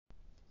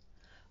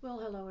Well,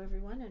 hello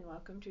everyone, and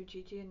welcome to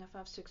Gigi and the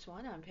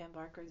 561. I'm Pam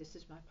Barker. This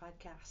is my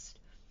podcast.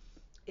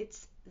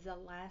 It's the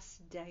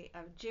last day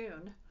of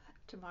June.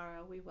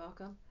 Tomorrow we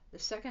welcome the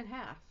second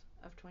half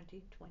of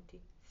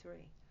 2023.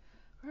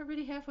 We're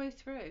already halfway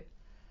through.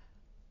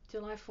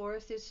 July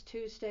 4th is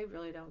Tuesday.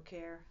 Really don't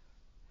care.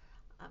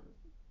 Um,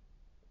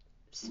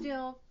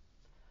 Still,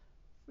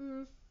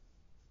 mm,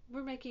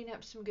 we're making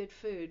up some good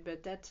food,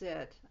 but that's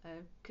it. I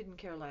couldn't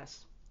care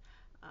less.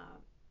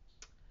 Um,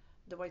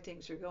 the way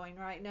things are going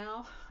right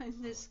now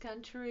in this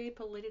country,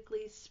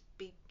 politically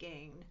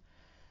speaking.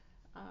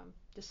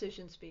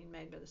 Decisions being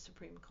made by the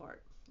Supreme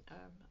Court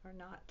are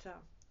not to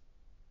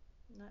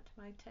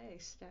my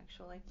taste,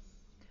 actually.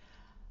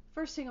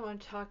 First thing I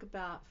want to talk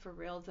about for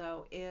real,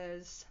 though,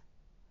 is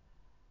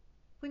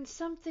when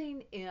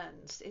something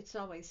ends, it's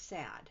always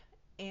sad.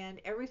 And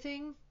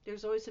everything,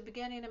 there's always a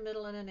beginning, a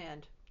middle, and an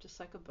end, just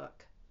like a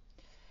book.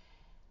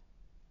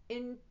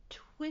 In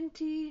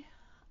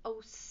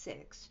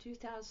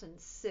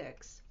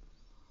 2006,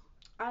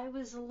 I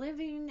was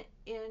living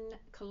in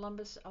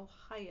Columbus,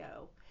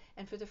 Ohio,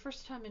 and for the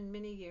first time in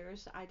many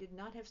years, I did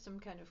not have some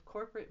kind of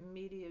corporate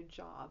media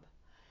job.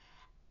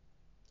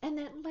 And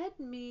that led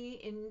me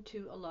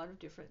into a lot of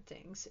different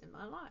things in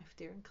my life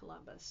there in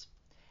Columbus.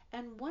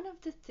 And one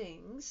of the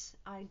things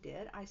I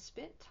did, I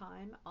spent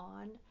time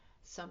on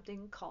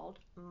something called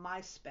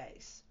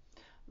MySpace.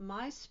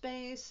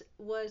 MySpace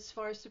was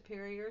far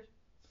superior,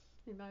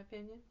 in my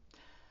opinion,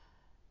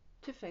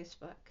 to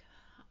Facebook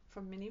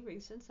for many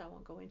reasons I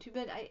won't go into.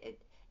 But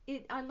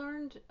I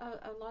learned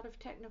a lot of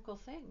technical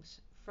things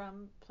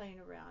from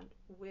playing around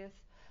with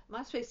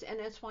MySpace, and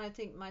that's why I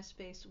think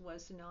MySpace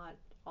was not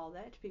all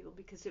that to people,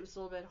 because it was a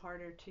little bit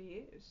harder to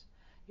use.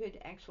 You had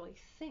to actually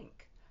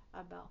think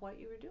about what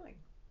you were doing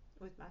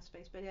with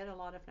MySpace, but it had a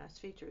lot of nice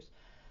features.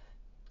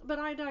 But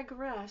I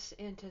digress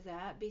into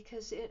that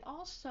because it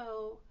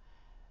also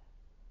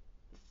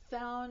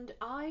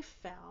I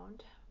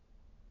found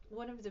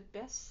one of the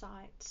best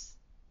sites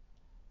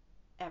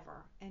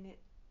ever, and it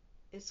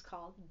is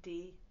called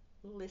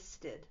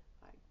Delisted,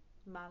 like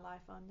my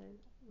life on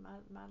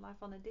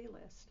the D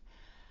list.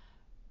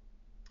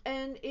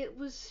 And it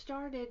was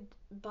started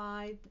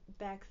by,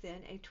 back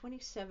then, a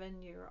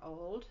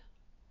 27-year-old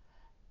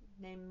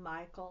named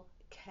Michael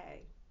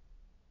K.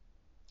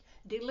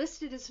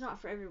 Delisted is not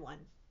for everyone.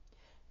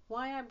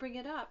 Why I bring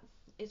it up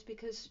is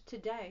because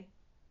today,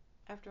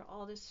 after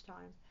all this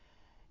time,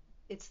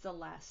 it's the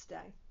last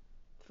day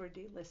for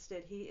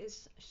Delisted. He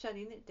is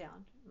shutting it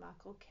down.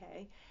 Michael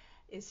K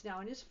is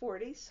now in his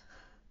 40s,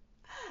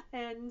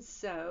 and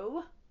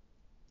so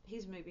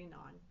he's moving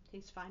on.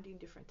 He's finding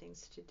different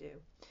things to do.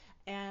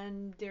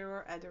 And there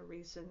are other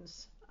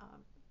reasons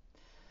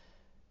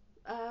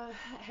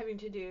having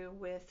to do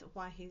with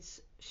why he's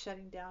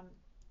shutting down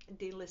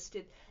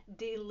Delisted.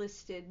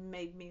 Delisted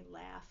made me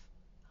laugh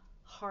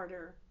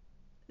harder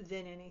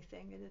than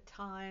anything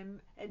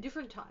at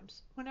different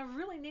times when I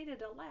really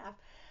needed a laugh.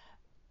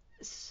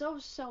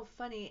 So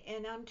funny.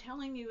 And I'm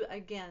telling you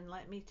again,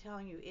 let me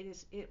tell you,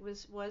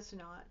 was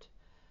not,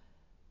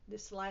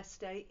 this last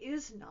day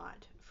is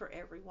not for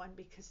everyone,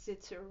 because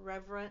it's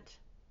irreverent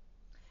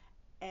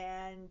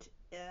and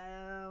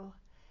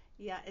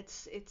yeah,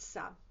 it's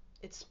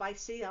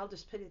spicy. I'll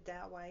just put it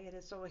that way. It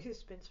has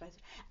always been spicy,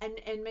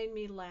 and made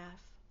me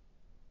laugh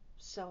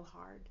so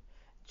hard.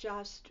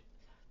 Just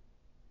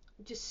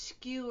just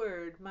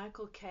skewered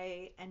Michael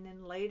K. And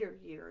then later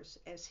years,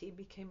 as he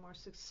became more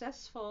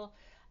successful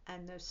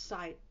and the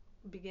site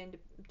began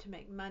to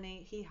make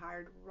money, he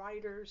hired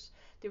writers.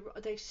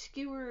 They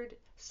skewered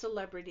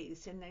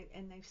celebrities, and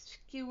they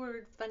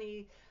skewered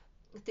funny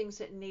things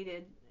that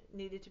needed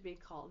to be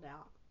called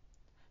out.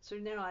 So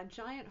now a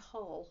giant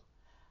hole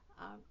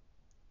um,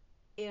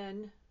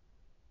 in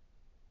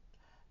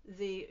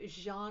the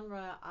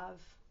genre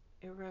of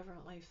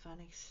irreverently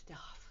funny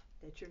stuff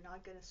that you're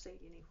not going to see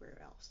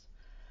anywhere else.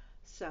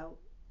 So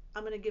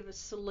I'm going to give a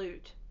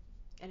salute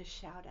and a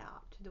shout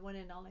out to the one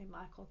and only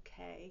Michael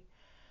K.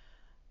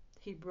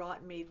 He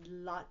brought me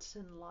lots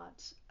and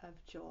lots of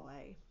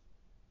joy.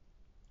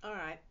 All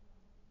right.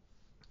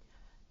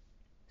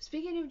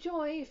 Speaking of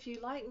joy, if you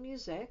like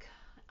music,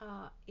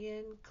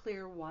 in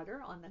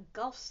Clearwater on the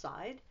Gulf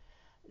side,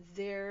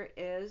 there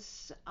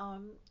is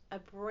a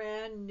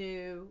brand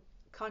new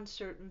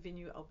concert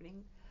venue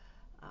opening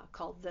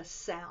called The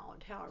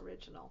Sound. How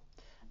original.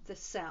 The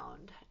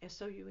Sound,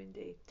 Sound.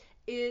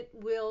 It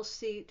will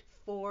seat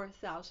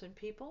 4,000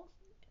 people,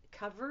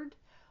 covered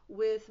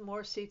with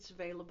more seats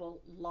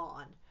available,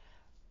 lawn.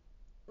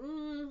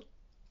 Mm,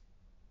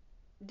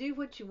 do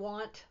what you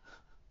want,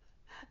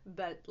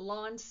 but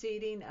lawn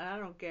seating, I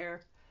don't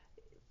care.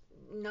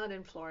 Not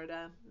in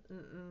Florida.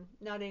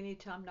 Not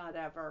anytime, not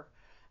ever.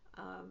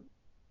 Um,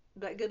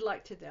 but good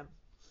luck to them.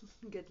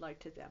 Good luck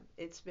to them.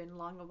 It's been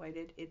long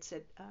awaited. It's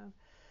at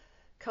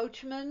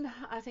Coachman,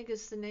 I think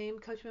is the name.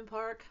 Coachman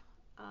Park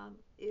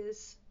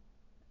is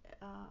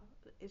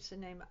is the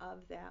name of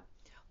that.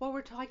 Well,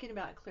 we're talking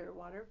about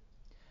Clearwater,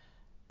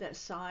 that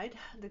side,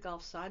 the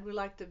Gulf side. We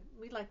like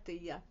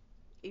the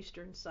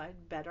eastern side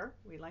better.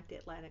 We like the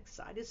Atlantic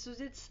side. It's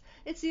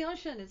the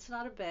ocean. It's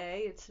not a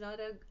bay. It's not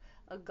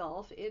a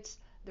gulf. It's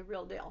the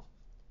real deal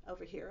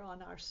over here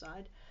on our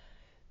side.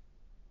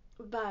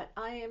 But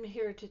I am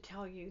here to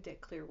tell you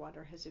that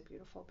Clearwater has a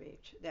beautiful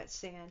beach. That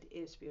sand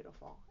is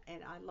beautiful,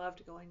 and I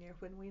loved going there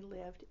when we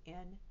lived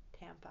in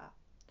Tampa.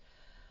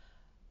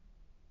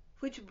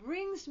 Which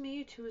brings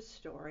me to a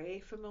story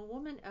from a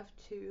woman of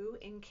two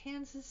in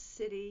Kansas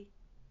City,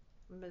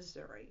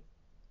 Missouri.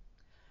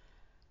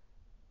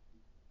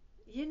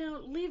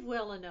 Leave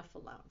well enough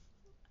alone.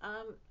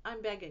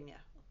 I'm begging you,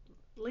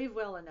 leave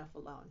well enough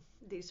alone.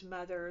 These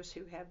mothers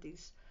who have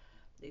these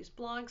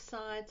blog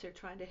sites are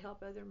trying to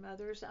help other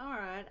mothers. All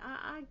right,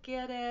 I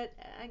get it.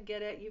 I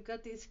get it. You've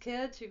got these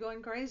kids. You're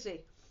going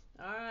crazy.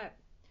 All right,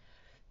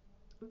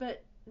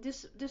 but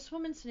this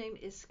woman's name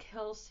is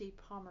Kelsey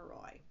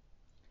Pomeroy,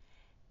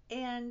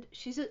 and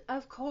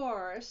of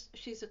course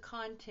she's a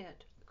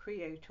content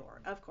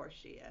creator. Of course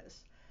she is.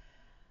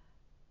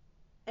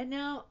 And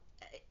now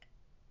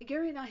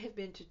Gary and I have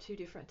been to two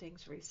different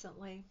things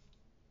recently.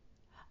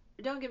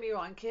 Don't get me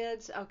wrong,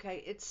 kids.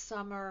 Okay, it's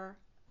summer,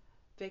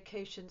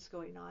 vacations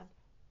going on.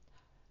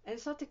 And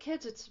it's not the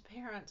kids, it's the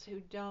parents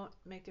who don't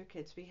make their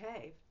kids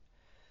behave.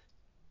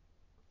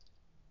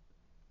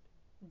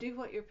 Do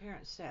what your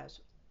parent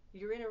says.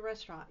 You're in a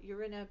restaurant,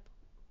 you're in a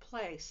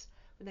place.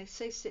 When they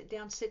say sit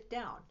down, sit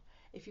down.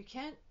 If you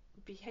can't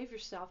behave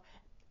yourself,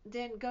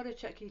 then go to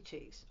Chuck E.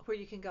 Cheese, where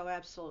you can go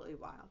absolutely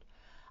wild.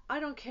 I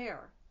don't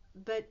care.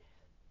 But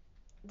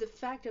the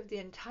fact of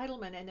the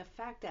entitlement and the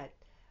fact that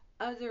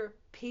other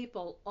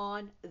people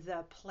on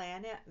the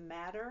planet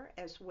matter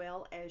as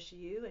well as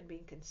you, and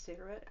being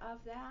considerate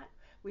of that,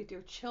 with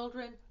your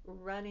children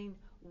running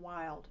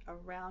wild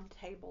around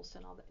tables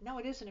and all that. No,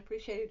 it isn't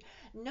appreciated.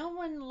 No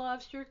one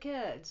loves your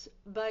kids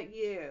but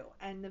you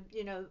and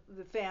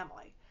the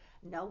family.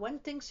 No one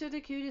thinks they're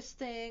the cutest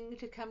thing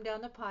to come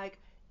down the pike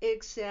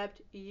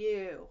except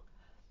you.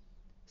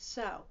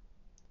 So,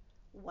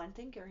 one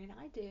thing Gary and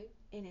I do,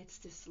 and it's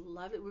this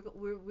lovely,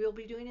 we'll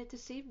be doing it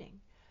this evening.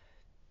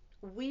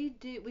 We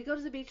go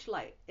to the beach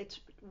late. It's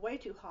way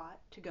too hot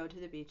to go to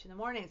the beach in the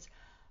mornings.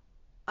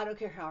 I don't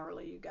care how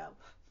early you go.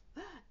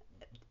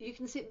 You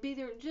can be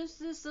there just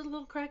this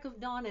little crack of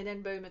dawn, and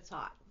then boom, it's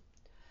hot.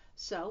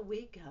 So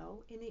we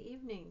go in the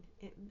evening,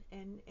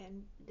 and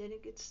then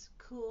it gets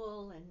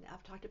cool. And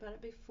I've talked about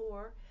it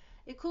before.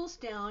 It cools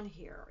down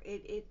here.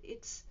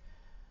 It's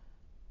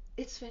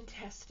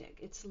fantastic.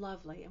 It's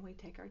lovely, and we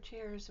take our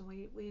chairs and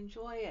we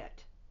enjoy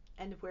it.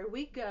 And where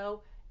we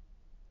go,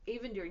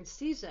 even during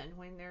season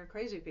when there are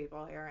crazy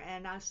people here,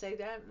 and I say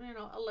that,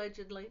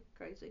 allegedly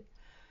crazy.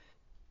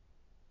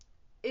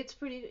 It's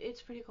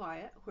pretty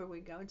quiet where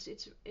we go.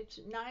 It's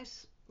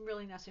nice,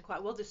 really nice and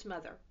quiet. Well,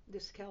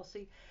 this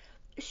Kelsey,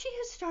 she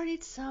has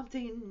started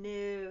something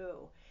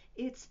new.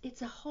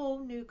 It's a whole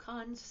new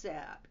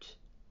concept.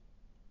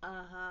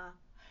 Uh-huh.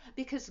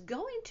 Because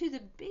going to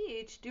the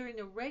beach during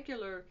the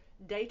regular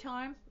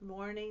daytime,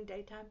 morning,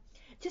 daytime,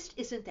 just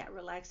isn't that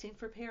relaxing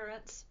for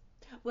parents.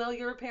 Well,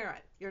 you're a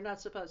parent. You're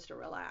not supposed to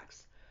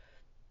relax.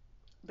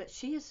 But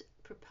she is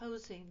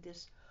proposing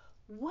this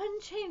one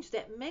change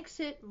that makes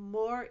it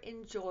more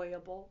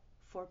enjoyable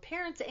for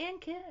parents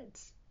and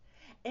kids.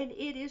 And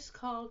it is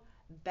called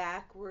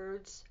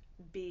Backwards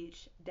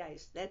Beach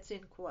Days. That's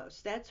in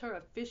quotes. That's her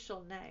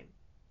official name.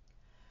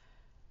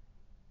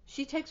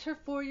 She takes her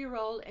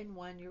 4-year-old and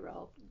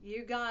 1-year-old.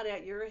 You got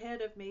it. You're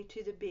ahead of me,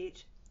 to the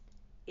beach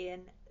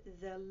in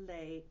the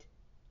late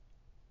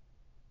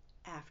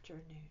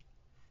afternoon.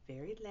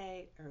 Very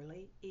late,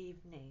 early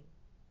evening.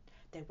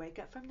 They wake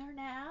up from their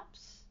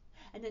naps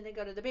and then they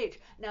go to the beach.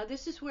 Now,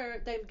 this is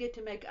where they get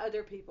to make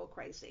other people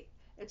crazy.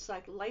 It's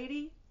like,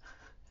 lady,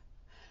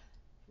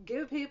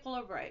 give people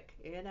a break,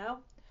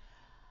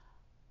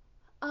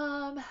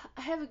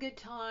 Have a good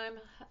time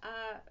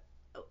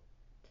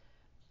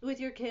with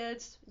your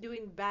kids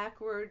doing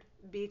backward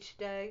beach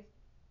day.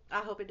 I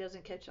hope it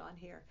doesn't catch on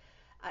here.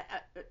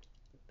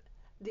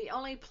 The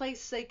only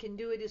place they can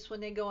do it is when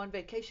they go on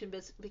vacation,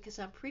 because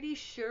I'm pretty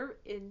sure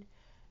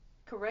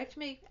correct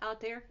me out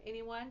there,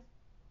 anyone?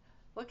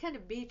 What kind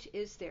of beach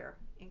is there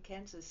in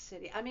Kansas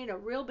City? I mean, a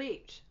real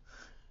beach.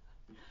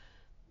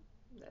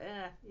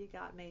 You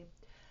got me.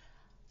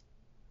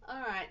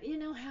 All right, you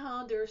know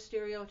how there are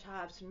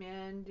stereotypes.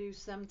 Men do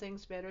some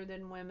things better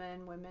than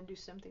women. Women do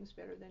some things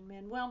better than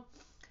men. Well,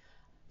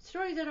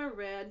 story that I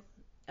read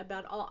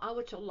about I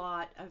watch a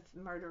lot of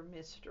murder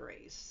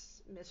mystery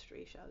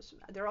shows.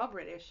 They're all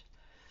British.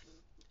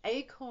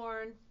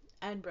 Acorn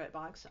and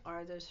BritBox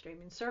are those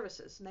streaming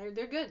services. And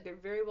they're good. They're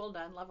very well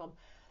done. Love them.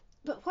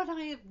 But what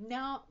I have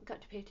now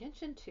got to pay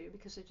attention to,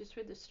 because I just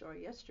read this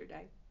story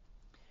yesterday,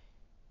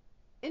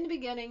 in the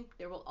beginning,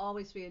 there will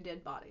always be a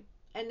dead body.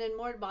 And then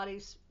more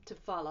bodies to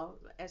follow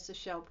as the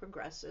show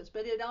progresses.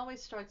 But it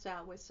always starts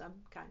out with some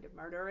kind of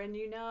murder. And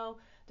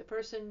the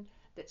person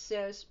that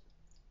says,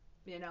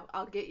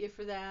 I'll get you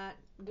for that,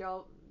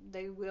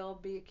 they will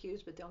be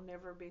accused, but they'll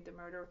never be the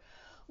murderer.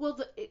 Well,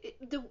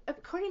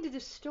 according to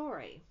this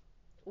story,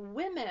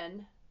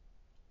 women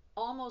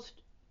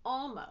almost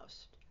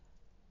almost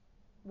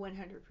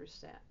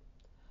 100%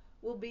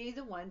 will be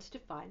the ones to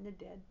find the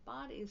dead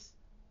bodies.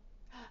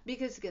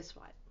 Because guess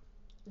what?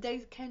 They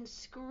can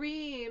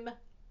scream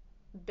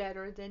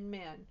better than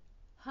men.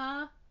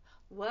 Huh?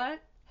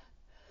 What?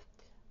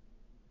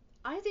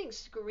 I think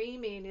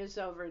screaming is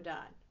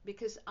overdone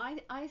because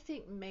I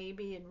think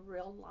maybe in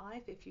real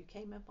life, if you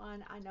came up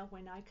on, I know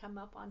when I come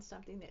up on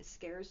something that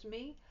scares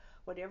me,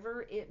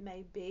 whatever it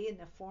may be in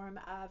the form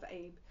of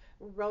a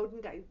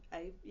rodent,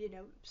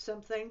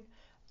 something,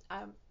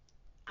 um,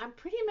 I'm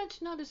pretty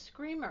much not a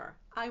screamer.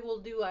 I will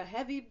do a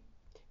heavy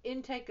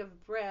intake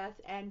of breath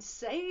and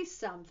say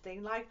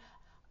something like,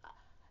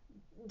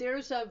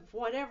 there's a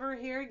whatever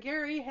here,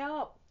 Gary,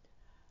 help.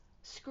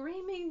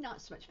 Screaming,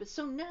 not so much. But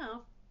so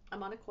now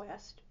I'm on a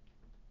quest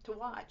to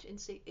watch and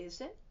see,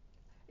 is it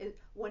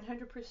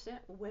 100%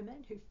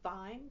 women who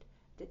find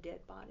the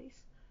dead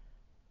bodies?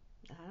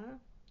 I don't know.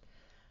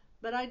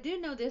 But I do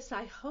know this.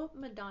 I hope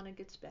Madonna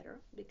gets better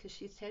because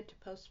she's had to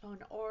postpone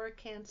or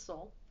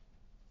cancel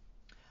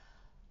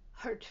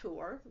her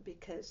tour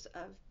because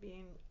of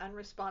being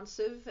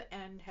unresponsive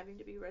and having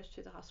to be rushed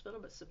to the hospital.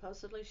 But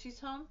supposedly she's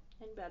home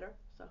and better.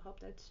 So I hope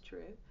that's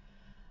true.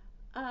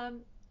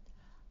 Um,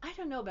 I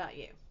don't know about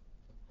you,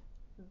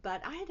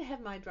 but I had to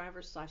have my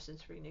driver's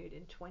license renewed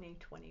in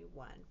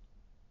 2021.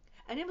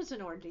 And it was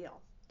an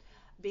ordeal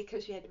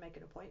because you had to make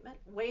an appointment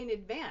way in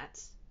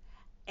advance.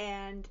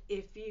 And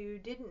if you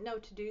didn't know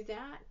to do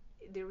that,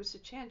 there was a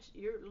chance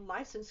your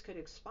license could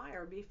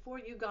expire before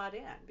you got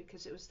in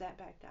because it was that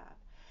backed up.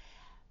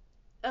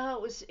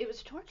 It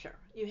was torture.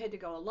 You had to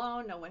go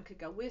alone. No one could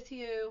go with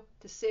you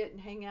to sit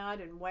and hang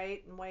out and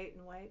wait and wait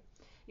and wait.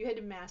 You had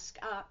to mask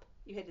up.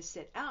 You had to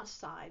sit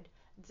outside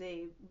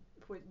the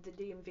the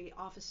DMV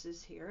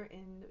offices here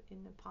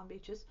in the Palm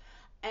Beaches,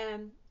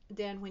 and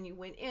then when you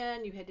went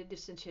in, you had to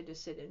distance. You had to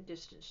sit in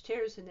distance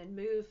chairs and then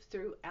move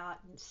throughout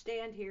and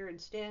stand here and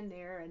stand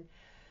there and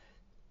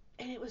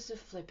it was a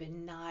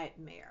flippin'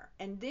 nightmare.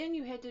 And then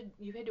you had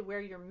to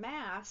wear your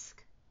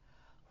mask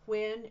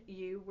when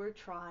you were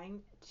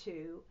trying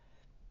to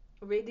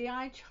read the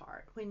eye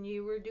chart, when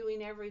you were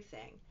doing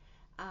everything.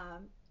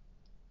 Um,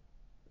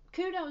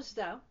 Kudos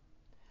though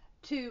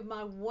to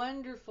my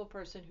wonderful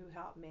person who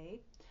helped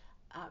me.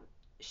 Um,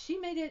 she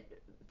made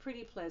it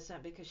pretty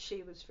pleasant because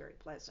she was very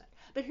pleasant.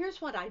 But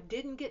here's what I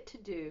didn't get to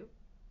do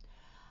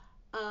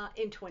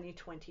in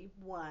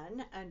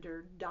 2021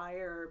 under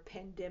dire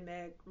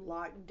pandemic,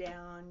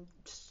 lockdown,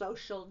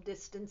 social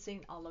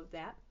distancing, all of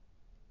that.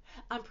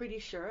 I'm pretty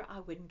sure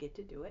I wouldn't get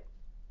to do it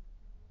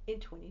in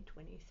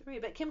 2023.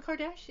 But Kim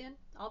Kardashian,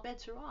 all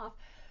bets are off.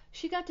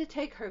 She got to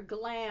take her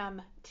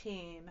glam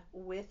team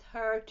with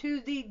her to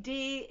the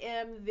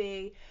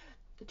DMV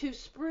to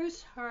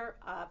spruce her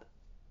up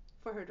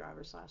for her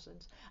driver's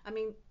license. I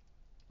mean,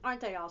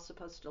 aren't they all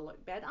supposed to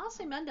look bad? I'll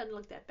say mine doesn't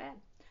look that bad.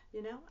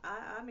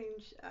 I mean,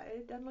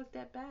 it doesn't look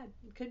that bad.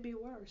 It could be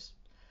worse.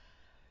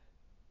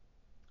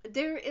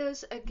 There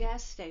is a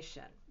gas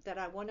station that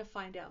I want to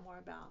find out more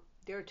about.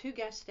 There are two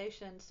gas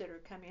stations that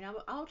are coming.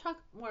 I'll talk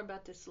more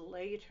about this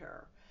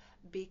later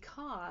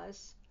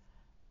because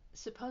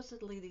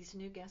supposedly these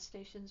new gas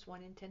stations,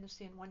 one in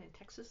Tennessee and one in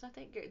Texas, I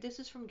think. This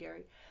is from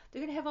Gary.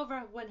 They're going to have over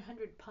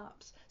 100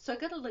 pumps. So I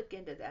got to look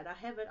into that. I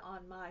have it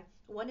on my,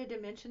 wanted to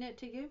mention it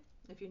to you.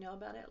 If you know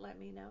about it, let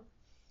me know.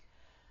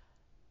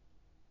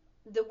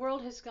 The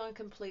world has gone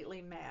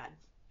completely mad.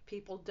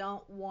 People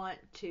don't want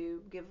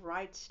to give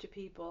rights to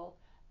people.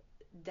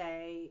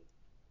 They,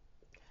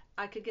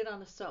 I could get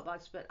on a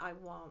soapbox, but I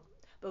won't.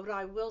 But what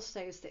I will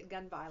say is that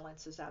gun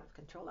violence is out of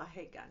control. I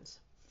hate guns.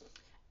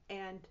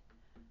 And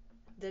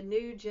the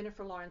new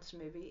Jennifer Lawrence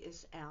movie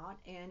is out,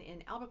 and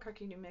in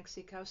Albuquerque, New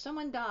Mexico,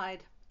 someone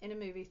died in a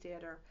movie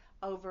theater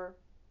over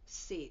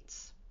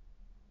seats.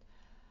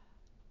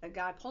 A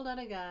guy pulled out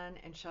a gun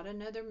and shot a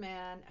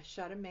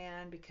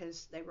man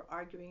because they were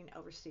arguing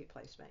over seat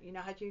placement. You know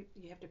how you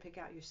have to pick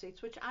out your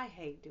seats, which I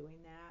hate doing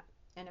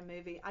that in a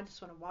movie. I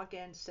just want to walk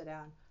in, sit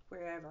down,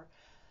 wherever.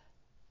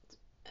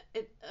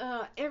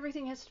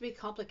 Everything has to be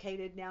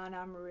complicated now, and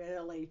I'm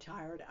really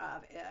tired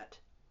of it.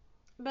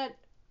 But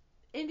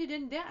ended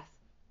in death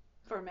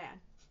for a man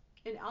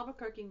in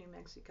Albuquerque, New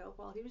Mexico,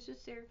 while he was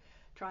just there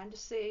trying to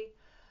see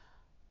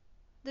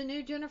the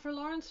new Jennifer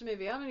Lawrence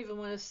movie. I don't even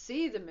want to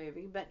see the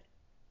movie, but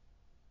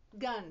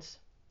guns,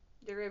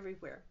 they're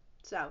everywhere.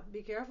 So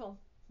be careful.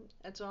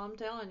 That's all I'm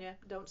telling you.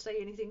 Don't say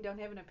anything, don't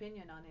have an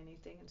opinion on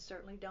anything, and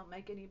certainly don't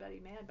make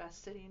anybody mad by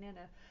sitting in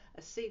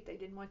a seat they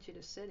didn't want you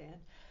to sit in.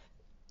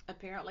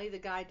 Apparently, the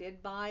guy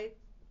did buy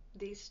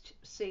these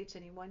seats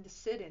and he wanted to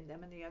sit in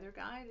them, and the other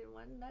guy didn't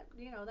want that.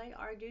 They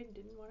argued,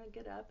 didn't want to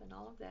get up, and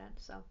all of that.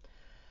 So,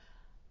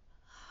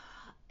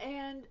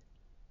 and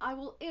I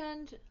will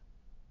end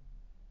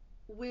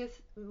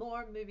with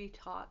more movie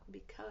talk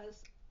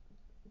because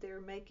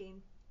they're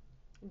making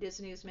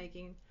Disney is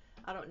making,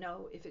 I don't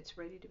know if it's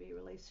ready to be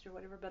released or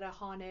whatever, but a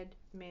Haunted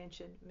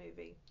Mansion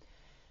movie.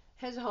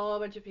 Has a whole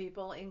bunch of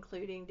people,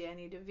 including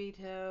Danny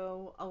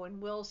DeVito, Owen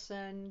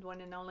Wilson,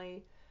 one and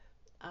only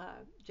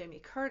Jamie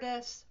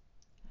Curtis.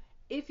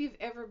 if you've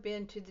ever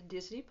been to the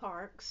Disney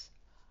parks,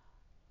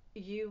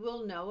 you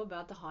will know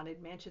about the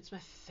Haunted Mansion. It's my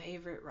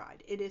favorite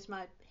ride. It is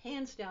my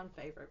hands down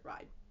favorite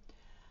ride.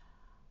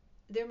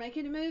 They're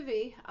making a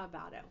movie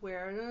about it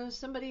where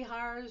somebody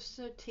hires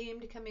a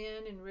team to come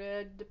in and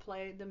rid to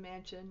play the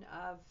mansion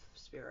of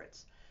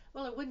spirits.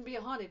 Well, it wouldn't be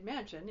a haunted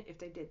mansion if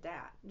they did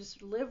that.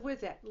 Just live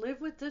with it.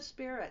 Live with the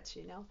spirits.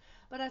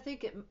 But I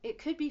think it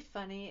could be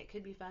funny. It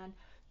could be fun.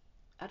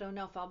 I don't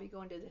know if I'll be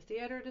going to the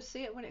theater to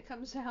see it when it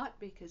comes out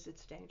because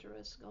it's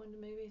dangerous going to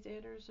movie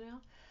theaters now.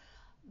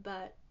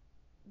 But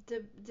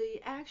the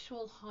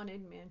actual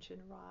haunted mansion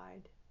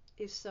ride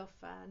is so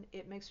fun.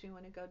 It makes me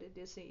want to go to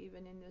Disney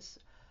even in this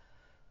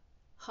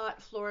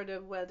hot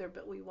Florida weather,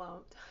 but we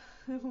won't.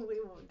 We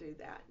won't do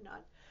that.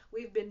 Not.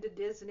 We've been to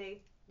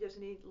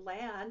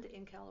Disneyland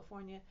in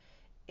California,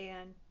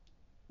 and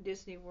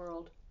Disney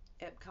World,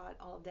 Epcot,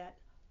 all of that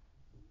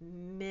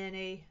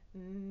many,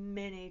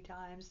 many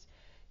times.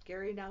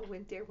 Gary and I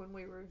went there when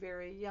we were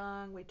very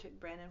young. We took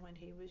Brandon when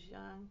he was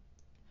young.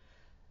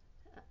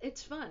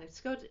 It's fun. It's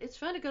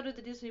fun to go to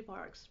the Disney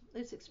parks.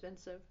 It's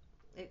expensive.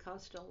 It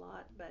costs a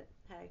lot, but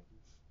hey,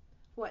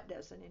 what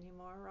doesn't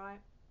anymore,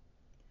 right?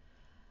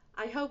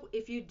 I hope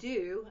if you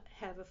do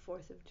have a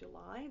 4th of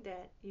July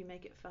that you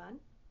make it fun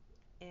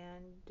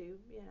and do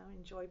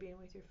enjoy being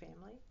with your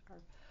family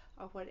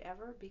or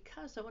whatever,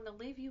 because I want to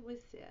leave you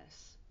with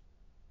this.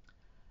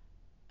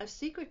 A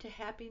secret to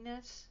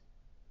happiness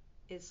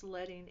is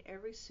letting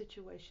every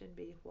situation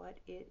be what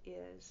it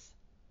is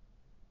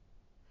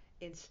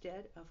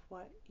instead of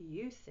what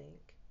you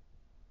think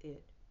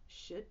it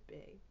should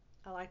be.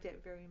 I like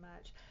that very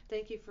much.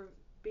 Thank you for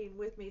being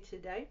with me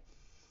today.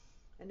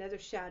 Another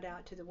shout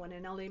out to the one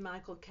and only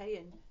Michael K.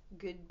 And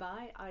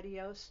goodbye,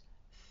 adios,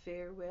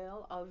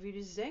 farewell, auf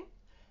Wiedersehen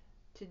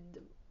to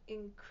the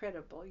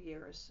incredible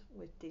years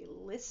with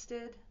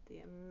Delisted, the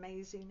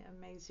amazing,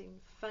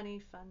 amazing, funny,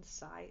 fun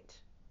site.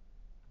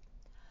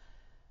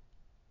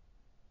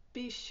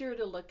 Be sure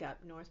to look up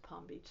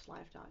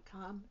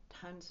northpalmbeachlife.com.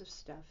 Tons of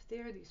stuff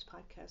there. These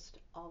podcasts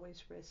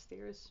always rest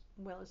there, as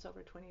well as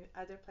over 20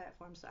 other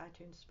platforms,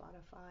 iTunes,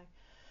 Spotify,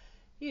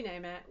 you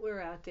name it.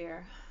 We're out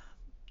there.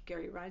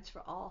 Gary writes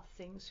for all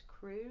things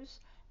cruise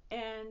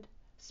and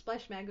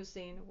Splash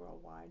Magazine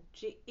Worldwide.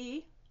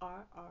 Gerry,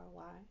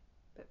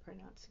 but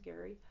pronounced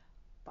Gary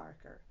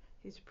Barker.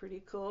 He's a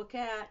pretty cool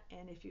cat,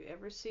 and if you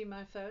ever see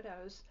my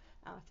photos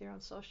out there on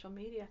social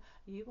media,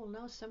 you will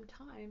know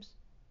sometimes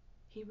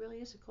he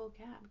really is a cool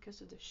cat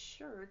because of the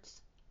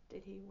shirts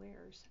that he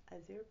wears.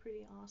 They're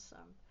pretty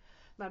awesome.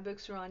 My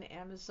books are on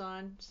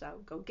Amazon, so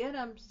go get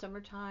them.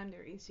 Summertime,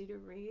 they're easy to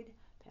read.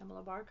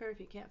 Pamela Barker. If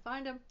you can't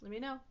find them, let me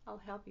know.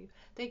 I'll help you.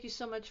 Thank you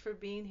so much for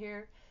being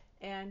here,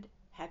 and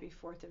happy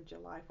 4th of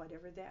July,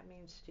 whatever that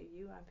means to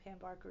you. I'm Pam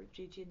Barker,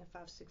 Gigi in the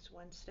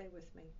 561. Stay with me.